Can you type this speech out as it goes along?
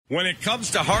When it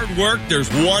comes to hard work, there's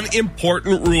one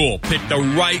important rule. Pick the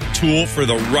right tool for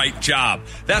the right job.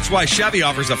 That's why Chevy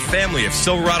offers a family of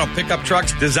Silverado pickup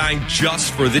trucks designed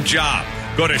just for the job.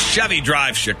 Go to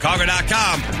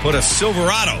ChevyDriveChicago.com and put a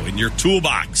Silverado in your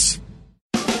toolbox.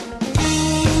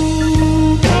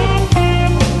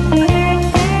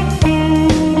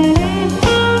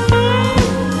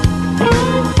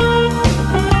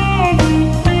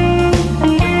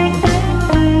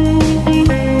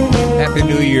 Happy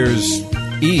New Year's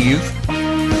Eve.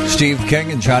 Steve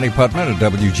King and Johnny Putman at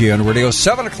WGN Radio.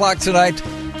 7 o'clock tonight,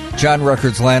 John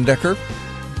Records Landecker.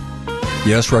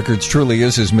 Yes, Records truly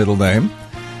is his middle name.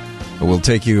 We'll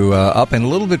take you up and a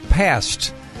little bit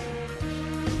past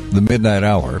the midnight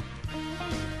hour.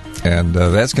 And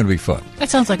that's going to be fun. That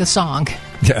sounds like a song.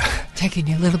 Yeah. Taking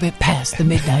you a little bit past the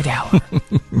midnight hour.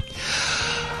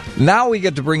 Now we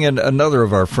get to bring in another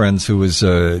of our friends who has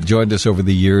joined us over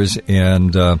the years,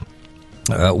 and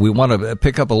we want to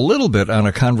pick up a little bit on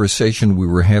a conversation we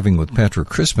were having with Patrick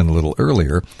Crispin a little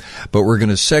earlier, but we're going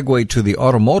to segue to the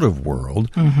automotive world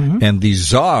and the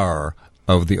czar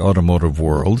of the automotive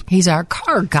world. He's our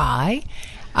car guy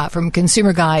from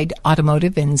Consumer Guide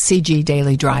Automotive and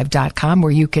CGDailyDrive.com,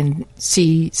 where you can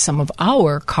see some of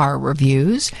our car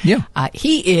reviews. Yeah.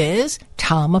 He is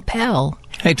Tom Appel.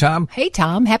 Hey, Tom. Hey,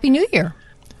 Tom. Happy New Year.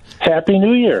 Happy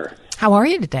New Year. How are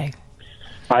you today?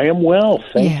 I am well,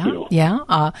 thank you.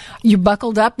 Yeah. You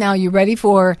buckled up now. You ready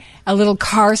for a little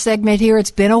car segment here? It's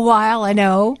been a while, I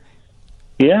know.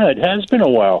 Yeah, it has been a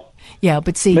while. Yeah,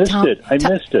 but see, I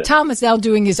missed it. Tom is now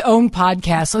doing his own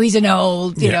podcast, so he's an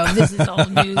old, this is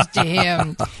old news to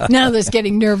him. None of this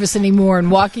getting nervous anymore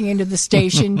and walking into the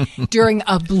station during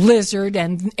a blizzard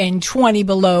and 20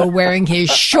 below wearing his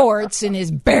shorts and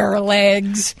his bare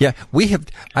legs. Yeah,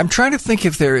 I'm trying to think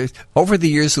if there is, over the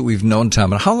years that we've known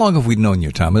Tom, and how long have we known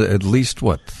you, Tom? At least,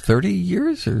 30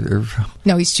 years? Or?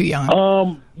 No, he's too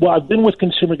young. Well, I've been with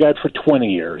Consumer Guide for 20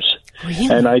 years.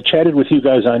 Really? And I chatted with you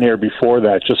guys on air before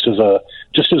that, just as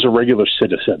a regular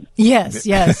citizen. Yes.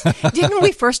 Didn't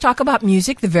we first talk about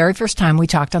music the very first time we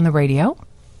talked on the radio?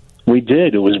 We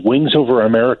did. It was Wings Over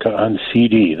America on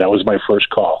CD. That was my first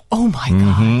call. Oh, my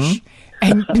gosh.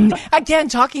 And again,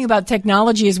 talking about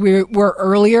technology as we were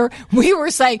earlier, we were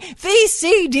saying, these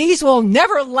CDs will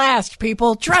never last,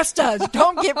 people. Trust us.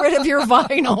 Don't get rid of your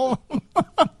vinyl.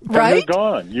 Right? And they're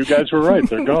gone. You guys were right.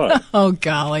 They're gone. Oh,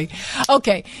 golly.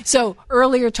 Okay, so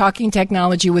earlier talking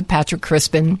technology with Patrick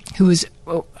Crispin, who's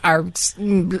our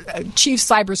chief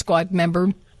cyber squad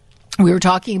member. We were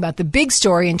talking about the big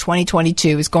story in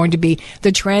 2022 is going to be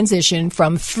the transition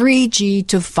from 3G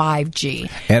to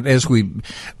 5G. And as we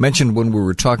mentioned when we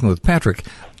were talking with Patrick,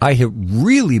 I have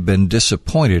really been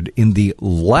disappointed in the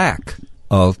lack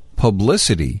of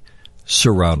publicity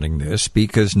surrounding this,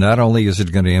 because not only is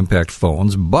it going to impact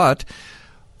phones, but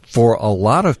for a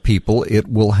lot of people, it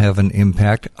will have an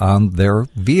impact on their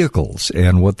vehicles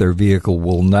and what their vehicle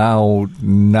will now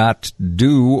not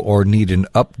do or need an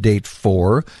update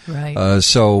for. Right.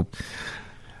 So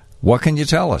what can you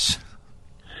tell us?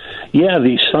 Yeah,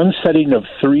 the sunsetting of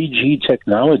 3G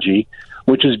technology,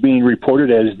 which is being reported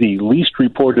as the least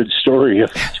reported story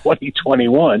of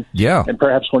 2021, and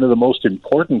perhaps one of the most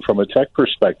important from a tech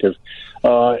perspective,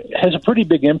 has a pretty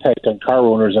big impact on car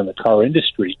owners and the car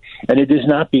industry. And it is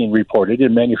not being reported,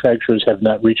 and manufacturers have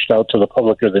not reached out to the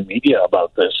public or the media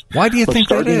about this. Why do you think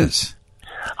that is?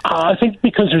 I think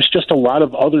because there's just a lot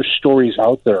of other stories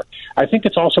out there. I think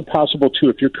it's also possible, too,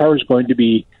 if your car is going to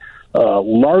be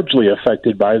largely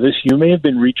affected by this, you may have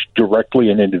been reached directly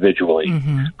and individually,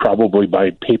 probably by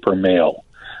paper mail,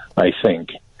 I think.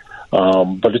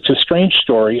 But it's a strange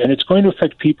story, and it's going to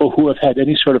affect people who have had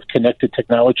any sort of connected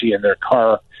technology in their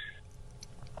car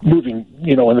moving,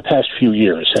 in the past few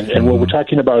years. And what we're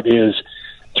talking about is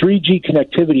 3G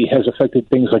connectivity has affected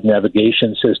things like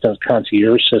navigation systems,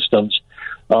 concierge systems,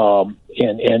 and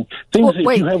things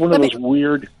that you have one of those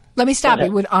weird... Let me stop you.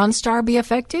 Would OnStar be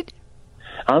affected?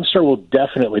 OnStar will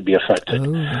definitely be affected.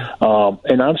 And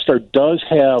OnStar does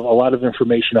have a lot of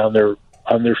information on their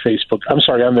Facebook,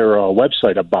 on their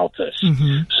website about this.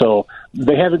 So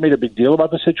they haven't made a big deal about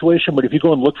the situation, but if you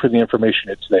go and look for the information,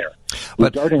 it's there.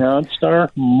 Regarding OnStar,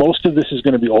 most of this is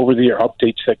going to be over-the-air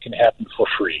updates that can happen for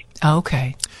free.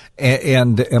 Okay.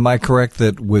 And am I correct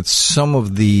that with some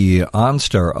of the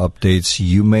OnStar updates,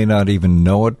 you may not even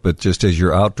know it, but just as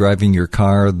you're out driving your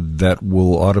car, that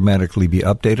will automatically be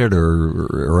updated,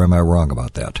 or am I wrong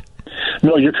about that?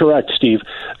 No, you're correct, Steve.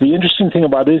 The interesting thing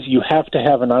about it is you have to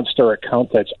have an OnStar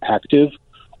account that's active,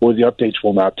 or the updates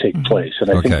will not take place. And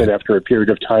I think that after a period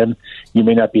of time, you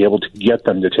may not be able to get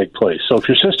them to take place. So if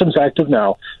your system's active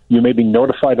now, you may be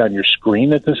notified on your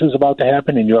screen that this is about to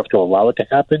happen, and you have to allow it to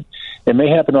happen. It may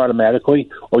happen automatically,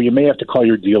 or you may have to call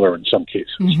your dealer in some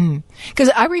cases. Because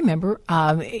I remember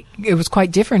it was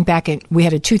quite different back in, we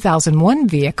had a 2001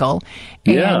 vehicle,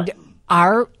 and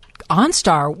our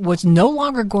OnStar was no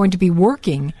longer going to be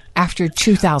working after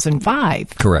 2005.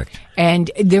 Correct. And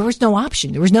there was no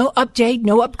option. There was no update,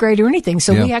 no upgrade or anything.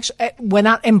 So we actually went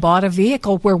out and bought a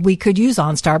vehicle where we could use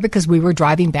OnStar because we were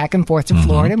driving back and forth to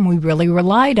Florida, and we really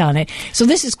relied on it. So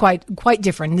this is quite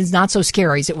different. It's not so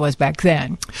scary as it was back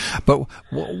then. But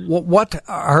what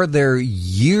are there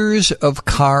years of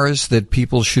cars that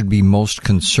people should be most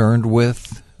concerned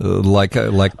with, like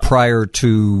prior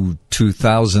to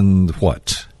 2000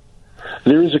 what?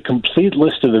 There is a complete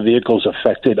list of the vehicles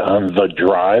affected on The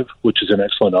Drive, which is an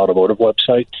excellent automotive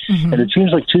website. And it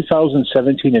seems like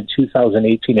 2017 and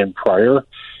 2018 and prior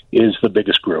is the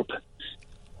biggest group.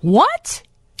 What?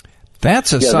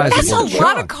 That's a sizable That's a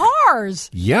lot of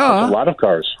cars. Yeah. A lot of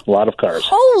cars.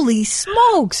 Holy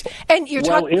smokes. And you're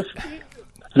talking... if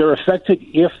they're affected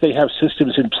if they have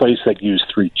systems in place that use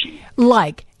 3G.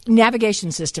 Like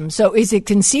navigation system. So is it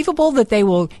conceivable that they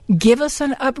will give us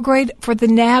an upgrade for the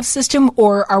nav system,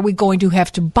 or are we going to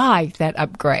have to buy that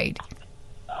upgrade?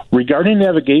 Regarding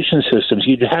navigation systems,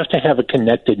 you'd have to have a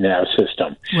connected nav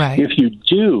system. Right. If you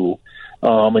do,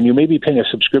 and you may be paying a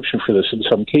subscription for this in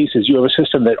some cases, you have a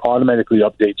system that automatically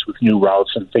updates with new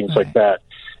routes and things like that.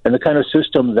 And the kind of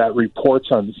system that reports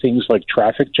on things like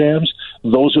traffic jams,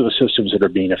 those are the systems that are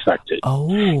being affected.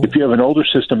 If you have an older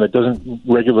system that doesn't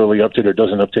regularly update or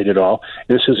doesn't update at all,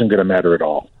 this isn't going to matter at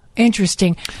all.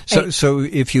 Interesting. So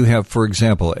if you have, for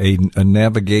example, a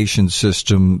navigation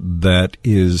system that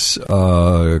is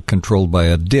controlled by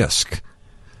a disk.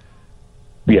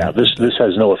 Yeah, this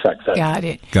has no effect then.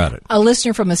 Got it. A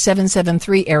listener from a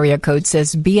 773 area code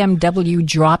says BMW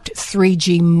dropped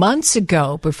 3G months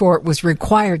ago before it was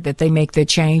required that they make the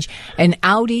change. And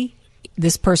Audi,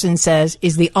 this person says,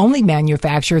 is the only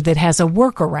manufacturer that has a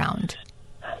workaround.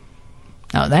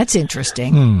 Oh, that's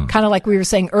interesting. Kind of like we were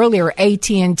saying earlier,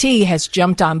 AT&T has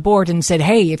jumped on board and said,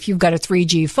 hey, if you've got a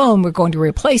 3G phone, we're going to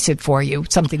replace it for you,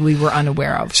 something we were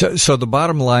unaware of. So the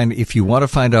bottom line, if you want to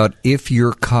find out if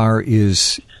your car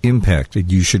is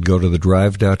impacted, you should go to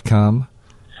thedrive.com.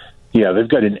 Yeah, they've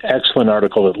got an excellent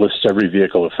article that lists every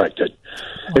vehicle affected.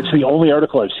 It's the only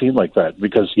article I've seen like that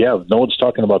because, no one's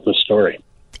talking about this story.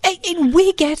 And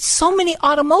we get so many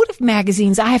automotive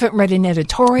magazines. I haven't read an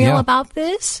editorial about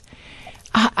this.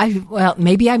 Well,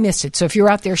 maybe I missed it. So if you're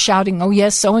out there shouting, oh,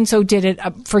 yes, so-and-so did it,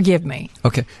 forgive me.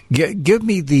 Okay. Give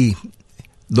me the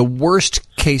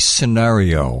worst case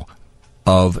scenario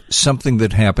of something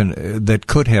that happened, that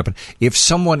could happen. If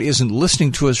someone isn't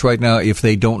listening to us right now, if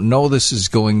they don't know this is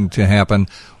going to happen,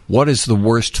 what is the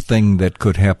worst thing that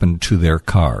could happen to their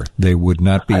car? They would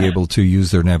not be able to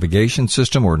use their navigation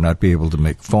system or not be able to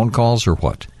make phone calls or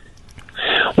what?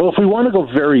 Well, if we want to go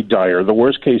very dire, the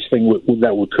worst case thing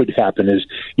that could happen is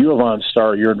you have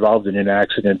OnStar, you're involved in an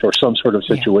accident or some sort of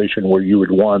situation where you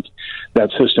would want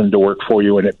that system to work for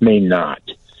you, and it may not.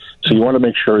 So you want to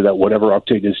make sure that whatever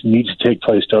update needs to take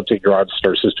place to update your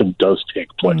OnStar system does take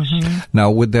place.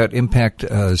 Now, would that impact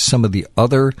some of the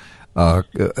other,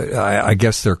 I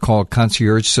guess they're called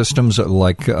concierge systems,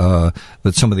 like that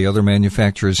some of the other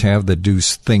manufacturers have that do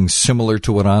things similar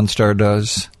to what OnStar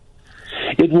does?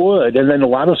 It would, and then a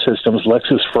lot of systems,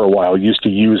 Lexus for a while used to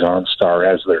use OnStar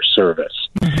as their service.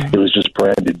 It was just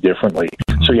branded differently.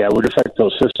 So it would affect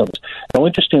those systems. Now,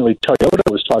 interestingly,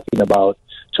 Toyota was talking about,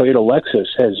 Toyota Lexus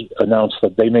has announced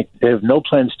that they have no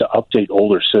plans to update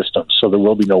older systems, so there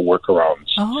will be no workarounds.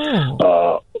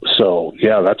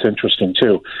 That's interesting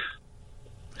too.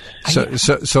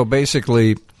 So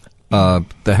basically,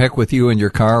 the heck with you and your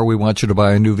car, we want you to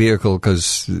buy a new vehicle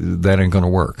because that ain't going to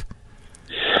work.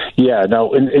 Yeah,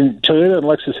 now, in Toyota and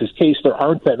Lexus's case, there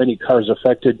aren't that many cars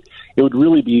affected. It would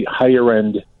really be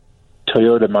higher-end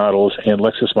Toyota models and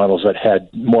Lexus models that had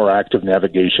more active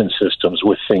navigation systems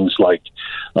with things like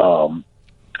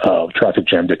traffic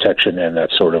jam detection and that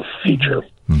sort of feature.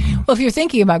 Well, if you're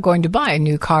thinking about going to buy a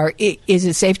new car, is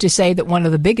it safe to say that one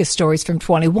of the biggest stories from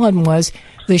 21 was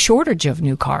the shortage of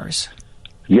new cars?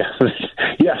 Yes,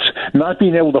 not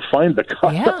being able to find the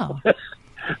car. Yeah.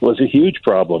 Was a huge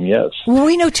problem, yes. Well,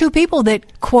 we know two people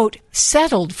that, quote,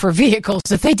 settled for vehicles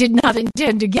that they did not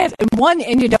intend to get. And one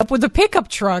ended up with a pickup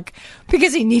truck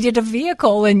because he needed a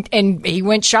vehicle. And he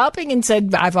went shopping and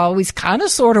said, I've always kind of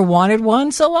sort of wanted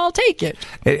one, so I'll take it.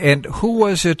 And who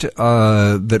was it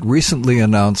that recently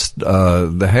announced,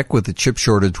 the heck with the chip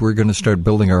shortage, we're going to start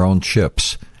building our own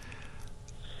chips?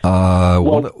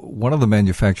 One of the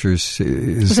manufacturers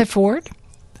was it Ford?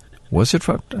 Was it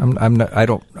Ford? I'm not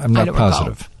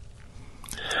positive.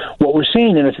 What we're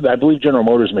seeing, and I believe General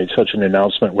Motors made such an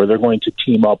announcement where they're going to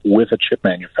team up with a chip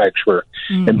manufacturer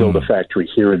and build a factory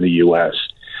here in the U.S.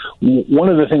 One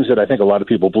of the things that I think a lot of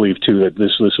people believe, too, that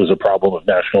this was a problem of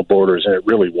national borders, and it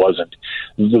really wasn't.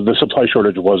 The supply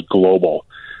shortage was global.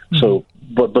 So,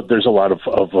 but there's a lot of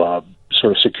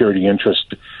sort of security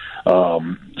interest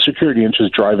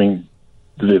driving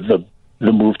the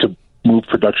move to move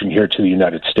production here to the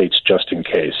United States just in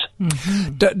case.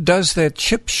 Does that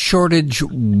chip shortage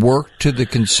work to the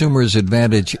consumer's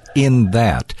advantage in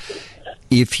that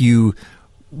if you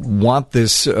want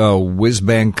this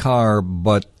whiz-bang car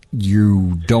but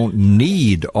you don't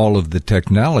need all of the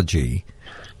technology,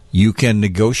 you can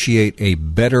negotiate a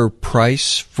better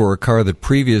price for a car that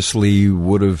previously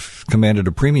would have commanded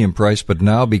a premium price, but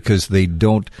now because they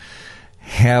don't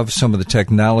have some of the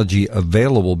technology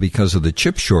available because of the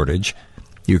chip shortage,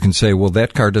 you can say, well,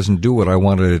 that car doesn't do what I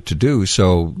wanted it to do,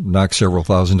 so knock several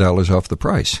 $1,000s off the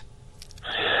price.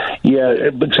 Yeah,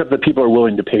 except that people are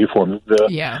willing to pay for them.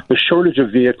 The shortage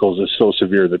of vehicles is so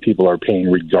severe that people are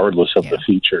paying regardless of the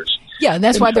features. Yeah, and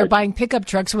that's why they're buying pickup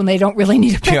trucks when they don't really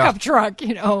need a pickup truck,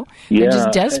 They're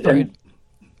just desperate. And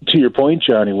to your point,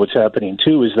 Johnny, what's happening,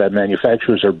 too, is that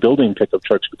manufacturers are building pickup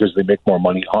trucks because they make more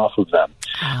money off of them.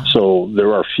 So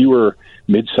there are fewer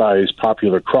mid-size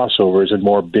popular crossovers and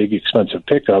more big, expensive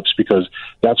pickups because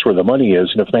that's where the money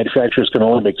is. And if manufacturers can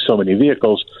only make so many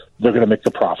vehicles, they're going to make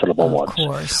the profitable ones. Of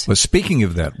course. Well, speaking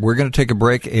of that, we're going to take a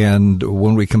break, and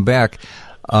when we come back,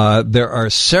 there are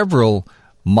several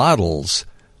models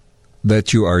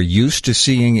that you are used to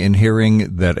seeing and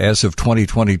hearing that as of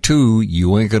 2022,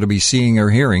 you ain't going to be seeing or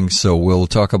hearing. So we'll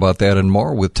talk about that and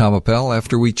more with Tom Appel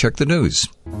after we check the news.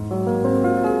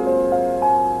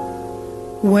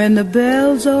 When the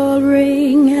bells all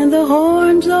ring and the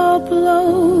horns all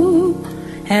blow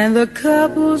and the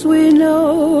couples we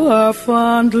know are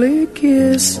fondly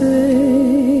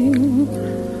kissing,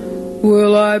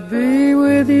 will I be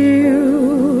with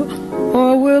you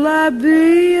or will I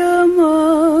be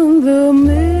among the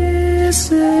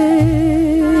missing?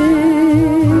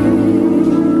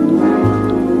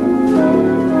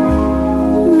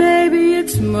 Maybe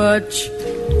it's much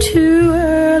too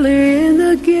early in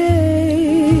the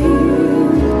game.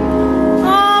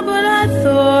 Oh, but I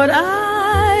thought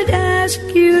I'd ask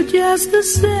you just the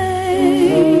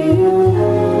same.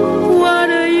 What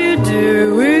are you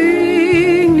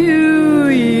doing, New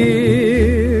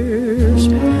Year's?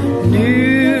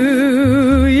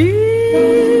 New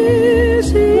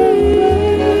Year's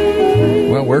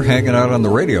Eve. Well, we're hanging out on the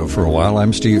radio for a while.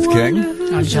 I'm Steve King.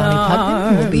 I'm Johnny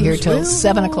Putnam. We'll be here till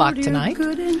 7 o'clock tonight.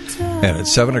 And at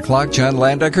 7 o'clock, John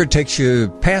Landecker takes you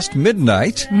past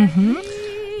midnight.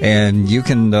 And you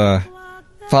can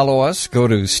follow us. Go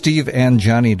to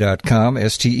steveandjohnny.com,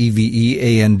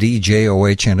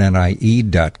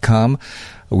 SteveAndJohnnie.com.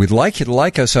 We'd like you to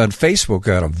like us on Facebook. We've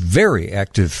got a very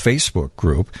active Facebook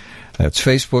group. That's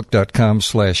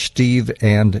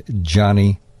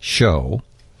facebook.com/SteveAndJohnnyShow.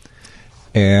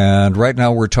 And right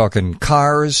now we're talking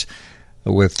cars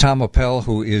with Tom Appel,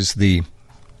 who is the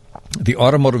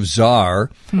automotive czar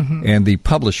and the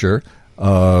publisher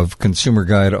of Consumer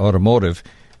Guide Automotive.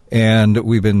 And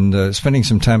we've been spending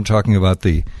some time talking about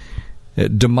the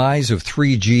demise of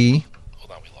 3G.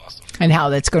 Hold on, we lost him. And how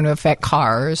that's going to affect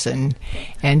cars. And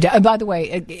by the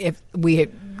way, if we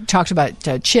had talked about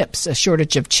chips, a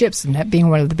shortage of chips, and that being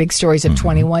one of the big stories of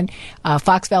 21.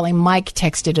 Fox Valley Mike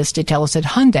texted us to tell us that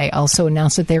Hyundai also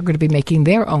announced that they're going to be making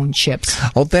their own chips.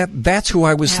 Oh, that's who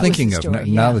I was thinking of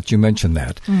now that you mentioned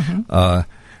that.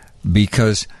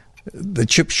 Because the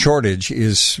chip shortage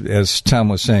is, as Tom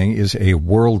was saying, is a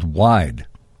worldwide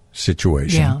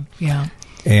situation. Yeah.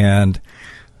 And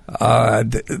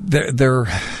the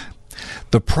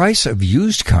price of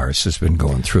used cars has been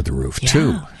going through the roof,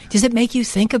 too. Does it make you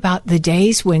think about the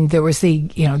days when there was the,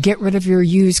 get rid of your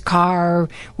used car,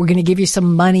 we're going to give you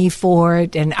some money for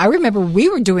it? And I remember we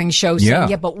were doing shows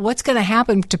saying, but what's going to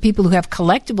happen to people who have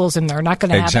collectibles and they're not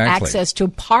going to have access to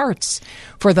parts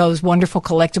for those wonderful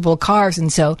collectible cars?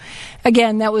 And so,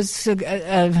 again, that was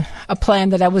a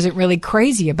plan that I wasn't really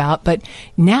crazy about. But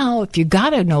now, if you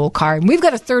got an old car, and we've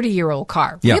got a 30-year-old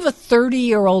car. We have a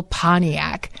 30-year-old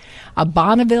Pontiac, a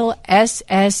Bonneville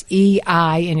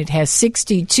SSEI, and it has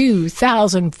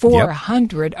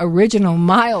 62,400 original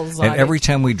miles on it. And every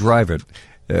time we drive it,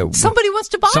 somebody wants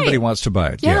to buy it. Somebody wants to buy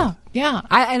it. Yeah.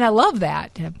 I love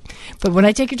that. But when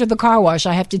I take it to the car wash,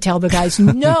 I have to tell the guys,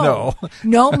 no.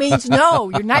 No means no.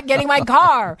 You're not getting my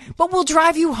car. But we'll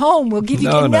drive you home. We'll give you...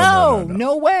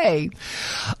 No way.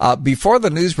 Before the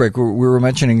news break, we were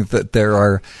mentioning that there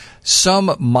are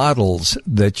some models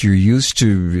that you're used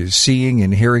to seeing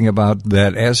and hearing about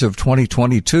that as of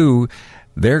 2022,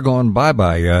 they're going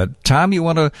bye-bye. Tom, you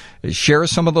want to share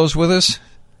some of those with us?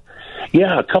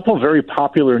 Yeah, a couple of very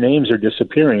popular names are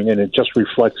disappearing, and it just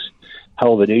reflects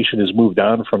how the nation has moved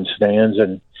on from sedans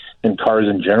and cars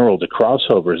in general to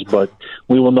crossovers. But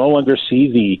we will no longer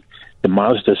see the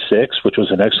Mazda 6, which was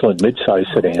an excellent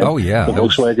midsize sedan. Oh, yeah. The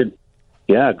Volkswagen,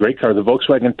 great car. The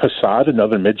Volkswagen Passat,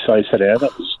 another midsize sedan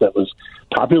that was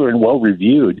popular and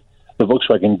well-reviewed. The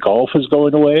Volkswagen Golf is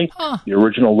going away, the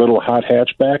original little hot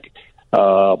hatchback.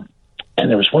 And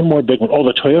there was one more big one. Oh,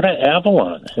 the Toyota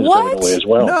Avalon is going away as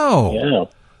well. No. Yeah.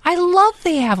 I love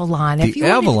the Avalon. The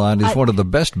Avalon is one of the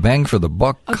best bang for the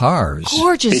buck cars.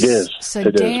 Gorgeous It is.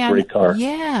 sedan. It is a great car.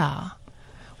 Yeah.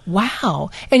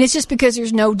 Wow. And it's just because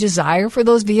there's no desire for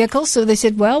those vehicles, so they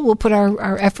said, well, we'll put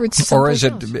our efforts someplace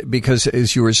else. Or is it because,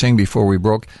 as you were saying before we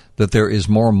broke, that there is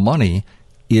more money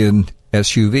in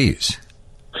SUVs?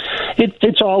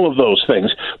 It's all of those things.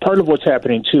 Part of what's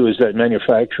happening, too, is that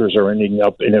manufacturers are ending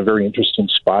up in a very interesting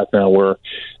spot now where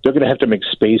they're going to have to make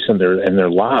space in their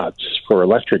lots for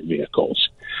electric vehicles.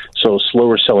 So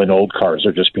slower-selling old cars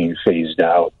are just being phased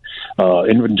out.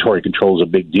 Inventory control is a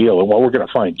big deal. And what we're going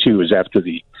to find, too, is after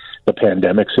the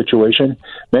pandemic situation,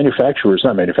 retailers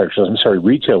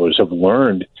have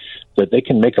learned that they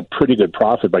can make a pretty good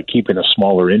profit by keeping a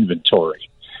smaller inventory.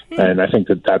 And I think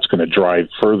that's going to drive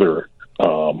further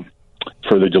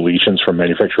deletions from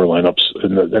manufacturer lineups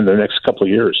in the next couple of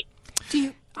years. Do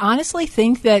you honestly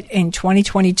think that in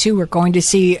 2022 we're going to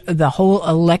see the whole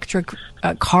electric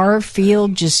car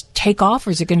field just take off,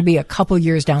 or is it going to be a couple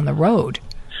years down the road?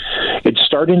 It's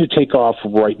starting to take off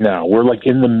right now. We're like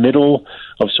in the middle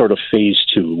of sort of phase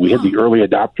 2. We had the early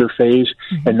adopter phase,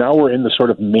 and now we're in the sort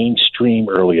of mainstream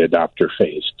early adopter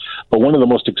phase. But one of the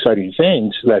most exciting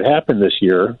things that happened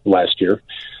last year,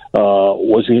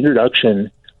 was the introduction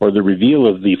or the reveal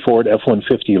of the Ford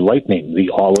F-150 Lightning,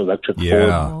 the all-electric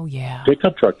Ford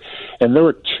pickup truck. And there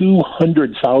were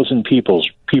 200,000 people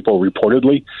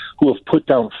reportedly who have put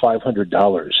down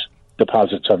 $500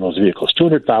 deposits on those vehicles.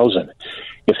 200,000.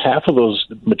 If half of those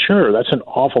mature, that's an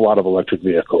awful lot of electric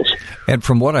vehicles. And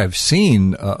from what I've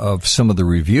seen of some of the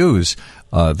reviews,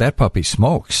 that puppy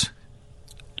smokes.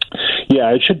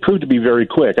 Yeah, it should prove to be very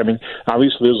quick. I mean,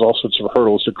 obviously there's all sorts of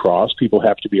hurdles to cross. People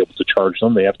have to be able to charge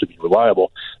them. They have to be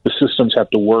reliable. The systems have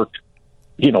to work,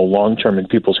 long-term in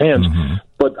people's hands. Mm-hmm.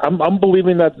 But I'm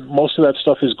believing that most of that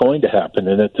stuff is going to happen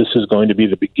and that this is going to be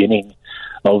the beginning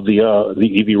of the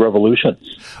EV revolution.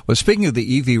 Well, speaking of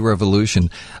the EV revolution,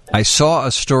 I saw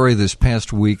a story this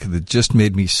past week that just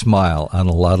made me smile on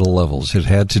a lot of levels. It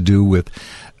had to do with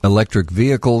electric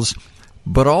vehicles,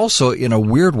 but also, in a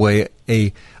weird way,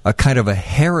 a kind of a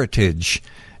heritage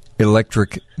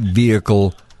electric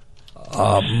vehicle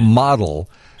model.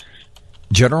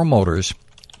 General Motors,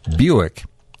 Buick,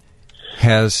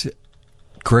 has,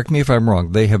 correct me if I'm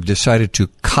wrong, they have decided to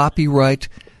copyright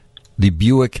the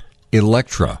Buick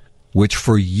Electra, which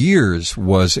for years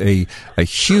was a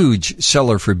huge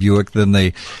seller for Buick. Then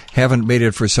they haven't made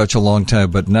it for such a long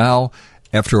time, but now,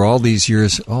 after all these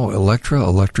years, Electra,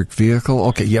 electric vehicle.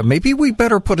 Okay, yeah, maybe we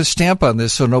better put a stamp on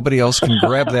this so nobody else can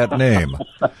grab that name.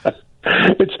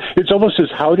 It's almost as,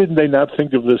 how didn't they not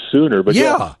think of this sooner? But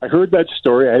yeah, I heard that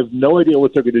story. I have no idea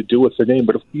what they're going to do with the name,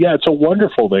 but it's a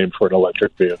wonderful name for an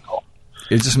electric vehicle.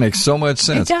 It just makes so much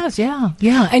sense. It does, yeah.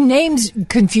 And names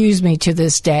confuse me to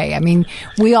this day. I mean,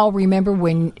 we all remember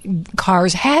when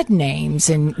cars had names,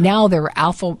 and now they're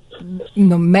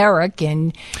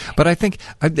alphanumeric. But I think,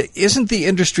 isn't the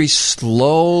industry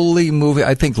slowly moving?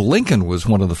 I think Lincoln was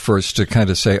one of the first to kind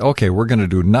of say, okay, we're going to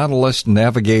do Nautilus,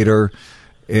 Navigator,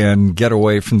 and get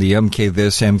away from the MK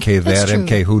this, MK that,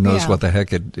 MK who knows what the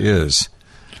heck it is.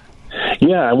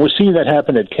 Yeah, and we're seeing that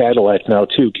happen at Cadillac now,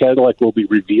 too. Cadillac will be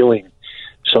revealing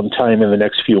sometime in the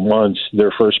next few months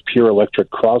their first pure electric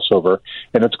crossover,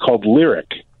 and it's called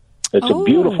Lyric. It's a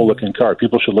beautiful looking car.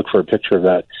 People should look for a picture of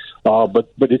that.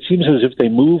 But it seems as if they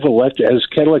move as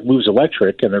Cadillac moves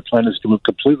electric, and their plan is to move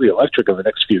completely electric in the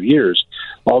next few years,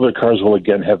 all their cars will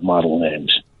again have model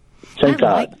names. Thank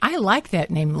God. I like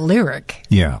that name, Lyric.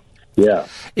 Yeah. Yeah.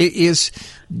 Is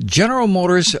General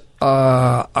Motors,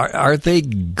 are they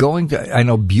going to, I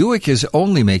know Buick is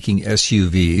only making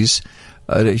SUVs.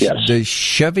 Yes. Does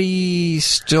Chevy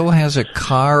still has a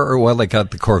car, or, well, they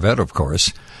got the Corvette, of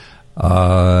course,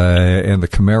 and the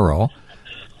Camaro.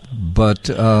 but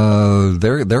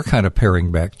they're kind of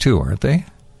paring back too, aren't they?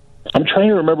 I'm trying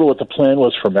to remember what the plan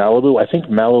was for Malibu. I think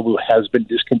Malibu has been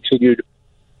discontinued.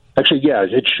 Actually, yeah,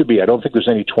 it should be. I don't think there's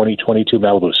any 2022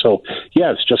 Malibu. So,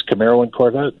 yeah, it's just Camaro and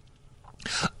Corvette.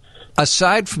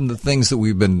 Aside from the things that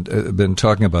we've been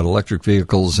talking about, electric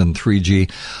vehicles and 3G,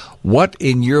 what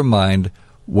in your mind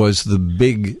was the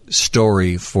big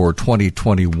story for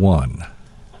 2021?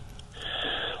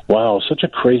 Wow, such a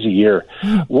crazy year.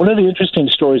 One of the interesting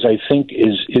stories, I think,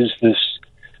 is this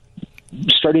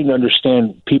starting to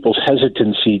understand people's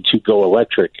hesitancy to go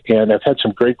electric. And I've had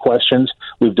some great questions.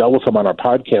 We've dealt with them on our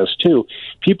podcast, too.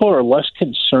 People are less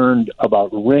concerned about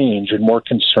range and more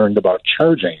concerned about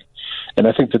charging. And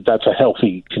I think that that's a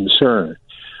healthy concern.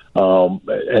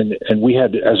 And we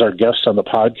had, as our guests on the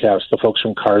podcast, the folks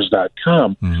from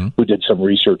Cars.com, who did some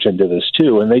research into this,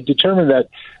 too. And they determined that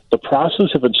the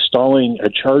process of installing a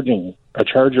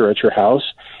charger at your house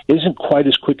isn't quite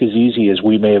as quick as easy as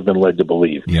we may have been led to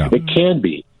believe. Yeah. It can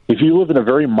be. If you live in a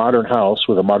very modern house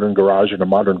with a modern garage and a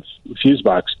modern fuse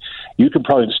box, you can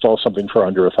probably install something for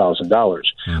under $1,000.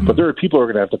 But there are people who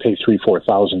are going to have to pay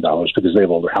 $3,000-$4,000 because they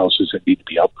have older houses that need to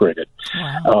be upgraded.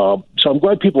 Wow. So I'm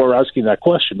glad people are asking that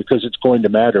question because it's going to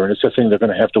matter, and it's a thing they're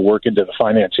going to have to work into the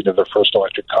financing of their first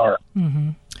electric car.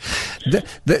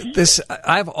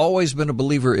 I've always been a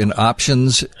believer in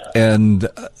options, and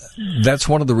that's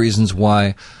one of the reasons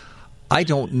why I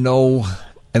don't know,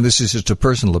 and this is just a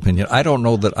personal opinion, I don't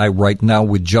know that I right now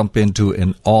would jump into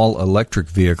an all-electric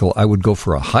vehicle. I would go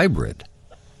for a hybrid.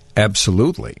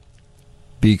 Absolutely.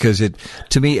 Because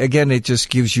to me, again, it just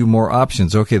gives you more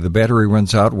options. Okay, the battery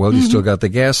runs out. Well, you still got the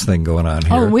gas thing going on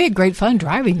here. Oh, we had great fun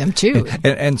driving them, too.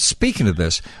 And speaking of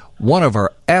this, one of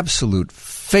our absolute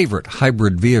favorite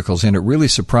hybrid vehicles, and it really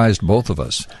surprised both of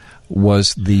us,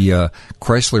 was the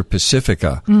Chrysler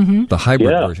Pacifica, the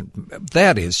hybrid version.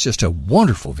 That is just a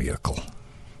wonderful vehicle.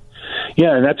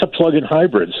 Yeah, and that's a plug-in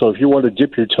hybrid. So if you want to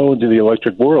dip your toe into the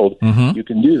electric world, you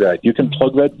can do that. You can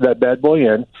plug that bad boy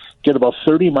in, get about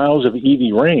 30 miles of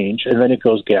EV range, and then it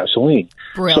goes gasoline.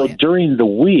 Brilliant. So during the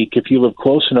week, if you live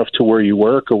close enough to where you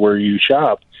work or where you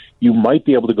shop, you might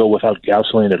be able to go without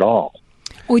gasoline at all.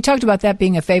 We talked about that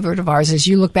being a favorite of ours. As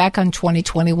you look back on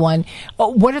 2021,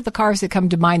 what are the cars that come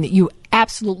to mind that you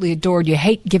absolutely adored? You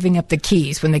hate giving up the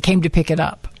keys when they came to pick it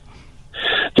up.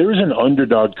 There is an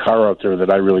underdog car out there that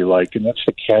I really like, and that's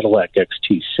the Cadillac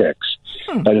XT6.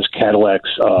 That is Cadillac's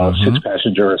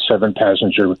 6-passenger or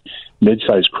 7-passenger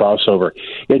mid-size crossover.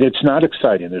 It's not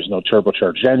exciting. There's no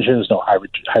turbocharged engines, no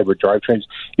hybrid drivetrains.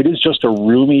 It is just a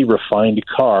roomy, refined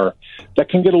car that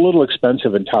can get a little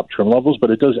expensive in top trim levels,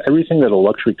 but it does everything that a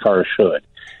luxury car should.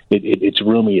 It's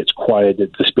roomy, it's quiet,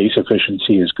 the space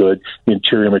efficiency is good, the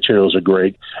interior materials are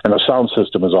great, and the sound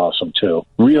system is awesome, too.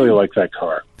 Really like that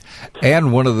car.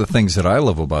 And one of the things that I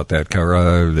love about that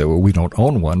car, we don't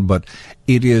own one, but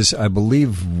it is, I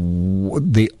believe,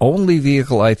 the only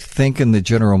vehicle I think in the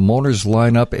General Motors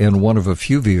lineup and one of a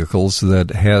few vehicles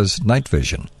that has night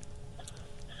vision.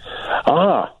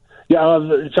 Yeah,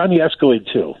 it's on the Escalade,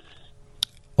 too.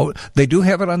 Oh, they do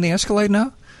have it on the Escalade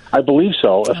now? I believe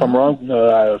so. If I'm wrong,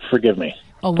 forgive me.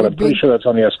 But I'm pretty sure that's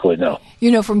on the Escalade now.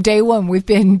 You know, from day one, we've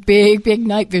been big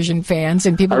night vision fans.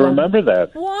 And people remember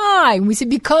that. Why? We said,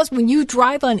 because when you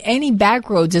drive on any back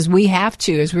roads, as we have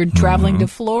to, as we're traveling to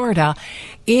Florida,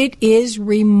 it is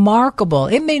remarkable.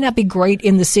 It may not be great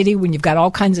in the city when you've got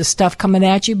all kinds of stuff coming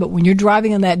at you, but when you're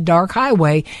driving on that dark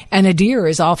highway and a deer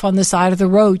is off on the side of the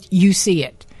road, you see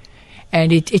it.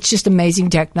 And it's just amazing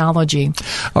technology.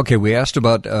 Okay, we asked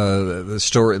about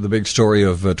the big story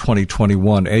of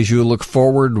 2021. As you look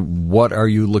forward, what are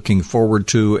you looking forward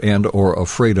to and or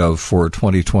afraid of for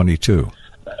 2022?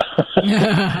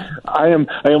 I am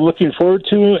looking forward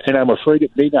to, and I'm afraid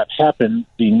it may not happen,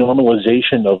 the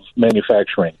normalization of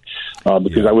manufacturing,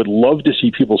 because I would love to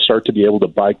see people start to be able to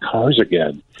buy cars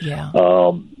again. Yeah.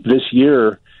 This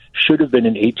year should have been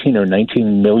an 18 or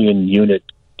 19 million unit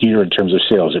year in terms of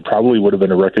sales. It probably would have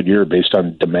been a record year based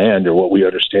on demand or what we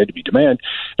understand to be demand.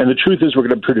 And the truth is we're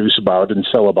going to produce about and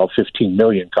sell about 15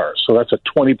 million cars. So that's a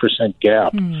 20%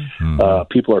 gap.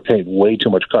 People are paying way too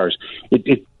much cars.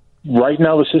 Right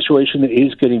now the situation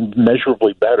is getting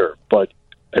measurably better, but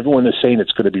everyone is saying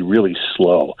it's going to be really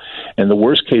slow. And the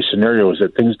worst case scenario is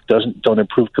that things don't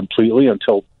improve completely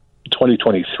until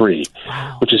 2023,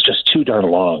 which is just too darn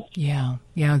long. Yeah,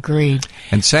 agreed.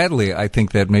 And sadly, I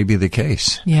think that may be the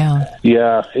case. Yeah,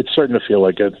 it's starting to feel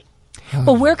like it.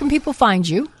 Well, where can people find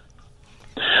you?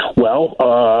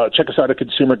 Well, check us out at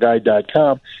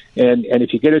consumerguide.com. And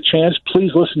if you get a chance,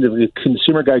 please listen to the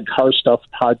Consumer Guide Car Stuff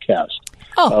podcast.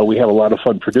 Oh. We have a lot of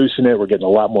fun producing it. We're getting a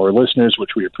lot more listeners,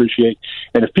 which we appreciate.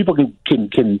 And if people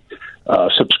can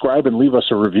subscribe and leave us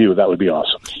a review, that would be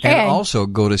awesome. And also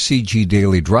go to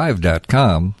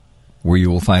cgdailydrive.com, where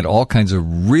you will find all kinds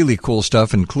of really cool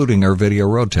stuff, including our video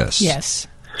road tests. Yes.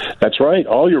 That's right.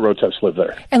 All your road tests live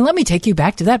there. And let me take you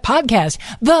back to that podcast.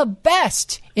 The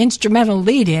best instrumental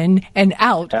lead-in and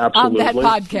out on that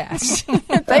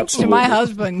podcast. Thanks to my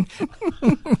husband.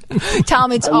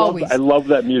 Tom, I love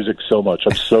that music so much.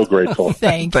 I'm so grateful.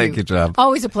 Thank you, Tom.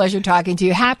 Always a pleasure talking to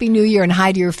you. Happy New Year and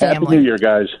hi to your family. Happy New Year,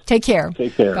 guys. Take care.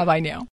 Take care. Bye-bye now.